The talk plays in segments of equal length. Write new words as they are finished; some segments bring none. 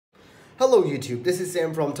Hello YouTube, this is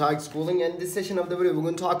Sam from Tag Schooling, and in this session of the video we're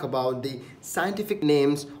going to talk about the scientific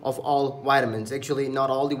names of all vitamins. Actually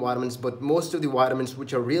not all the vitamins, but most of the vitamins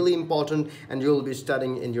which are really important and you'll be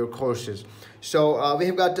studying in your courses. So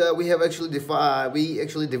we actually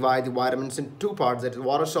divide the vitamins in two parts, that is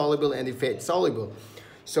water soluble and the fat soluble.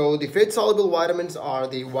 So the fat soluble vitamins are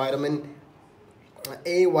the vitamin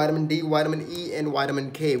A, vitamin D, vitamin E, and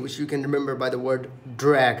vitamin K, which you can remember by the word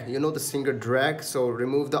drag. You know the singer drag, so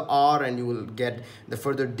remove the R and you will get the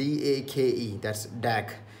further D-A-K-E, that's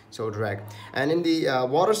DAC, so drag. And in the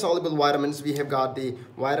water soluble vitamins, we have got the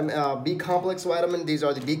vitamin B complex vitamin. These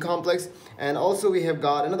are the B complex, and also we have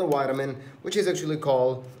got another vitamin which is actually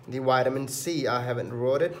called the vitamin C. I haven't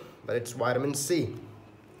wrote it, but it's vitamin C.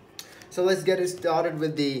 So let's get started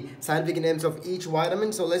with the scientific names of each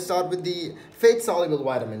vitamin. So let's start with the fat soluble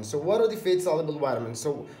vitamins. So what are the fat soluble vitamins?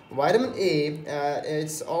 So vitamin A,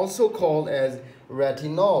 it's also called as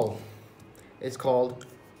retinol. It's called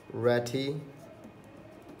retinol.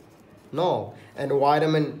 And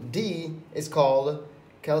vitamin D is called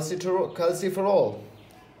calciferol.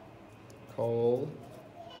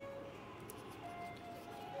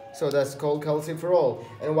 So that's called calciferol.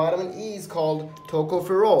 And vitamin E is called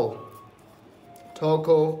tocopherol.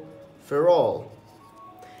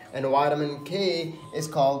 And vitamin K is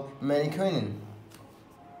called menaquinine.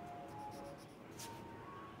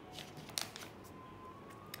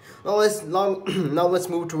 Now let's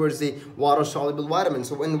move towards the water soluble vitamin.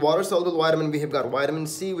 So in water soluble vitamin we have got vitamin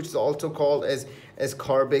C, which is also called as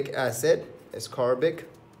ascorbic acid.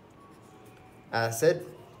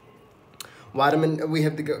 Vitamin, we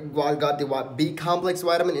have got the B complex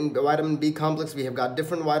vitamin. In the vitamin B complex we have got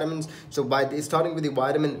different vitamins. So starting with the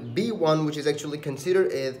vitamin B1, which is actually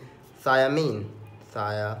considered as thiamine.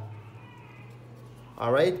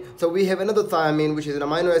 Alright, so we have another thiamine, which is an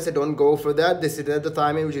amino acid. Don't go for that. This is another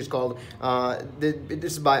thiamine, which is called this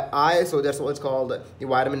is by I, so that's what it's called, the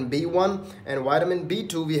vitamin B1. And vitamin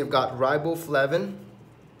B2 we have got riboflavin.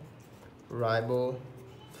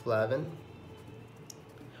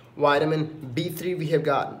 Vitamin B3 we have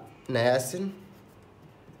got niacin.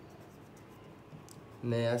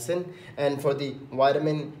 And for the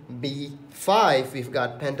vitamin B5 we've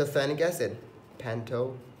got pantothenic acid.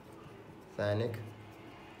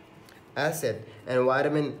 And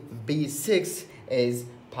vitamin B6 is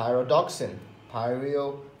pyridoxine.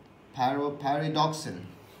 Pyridoxine.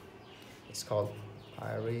 It's called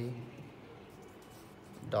pyridoxine.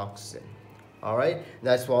 Alright,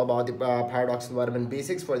 that's all about the pyridoxine vitamin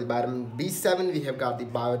B6. For the vitamin B7 we have got the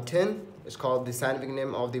biotin. It's called, the scientific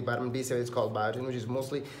name of the vitamin B7 is called biotin, which is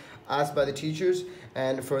mostly asked by the teachers.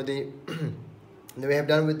 And for the we have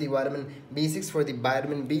done with the vitamin B6. For the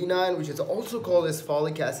vitamin B9, which is also called as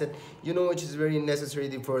folic acid, you know, which is very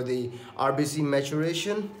necessary for the RBC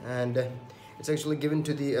maturation, and it's actually given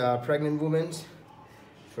to the pregnant women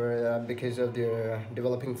for because of their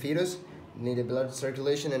developing fetus need a blood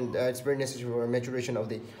circulation, and it's very necessary for maturation of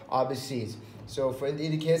the RBCs. So for in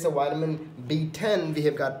the case of vitamin B10 we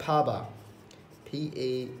have got PABA,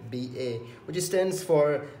 PABA, which stands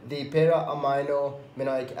for the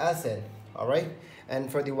para-amino-minoic acid. Alright, and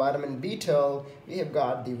for the vitamin B12 we have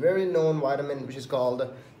got the very known vitamin which is called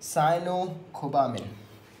cyanocobalamin.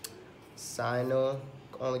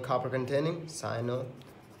 Only copper containing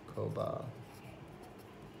cyanocobalamin.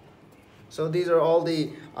 So these are all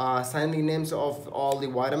the scientific names of all the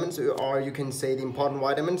vitamins, or you can say the important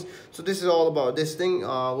vitamins. So this is all about this thing.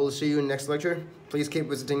 We'll see you in next lecture. Please keep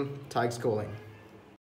visiting Tag Schooling.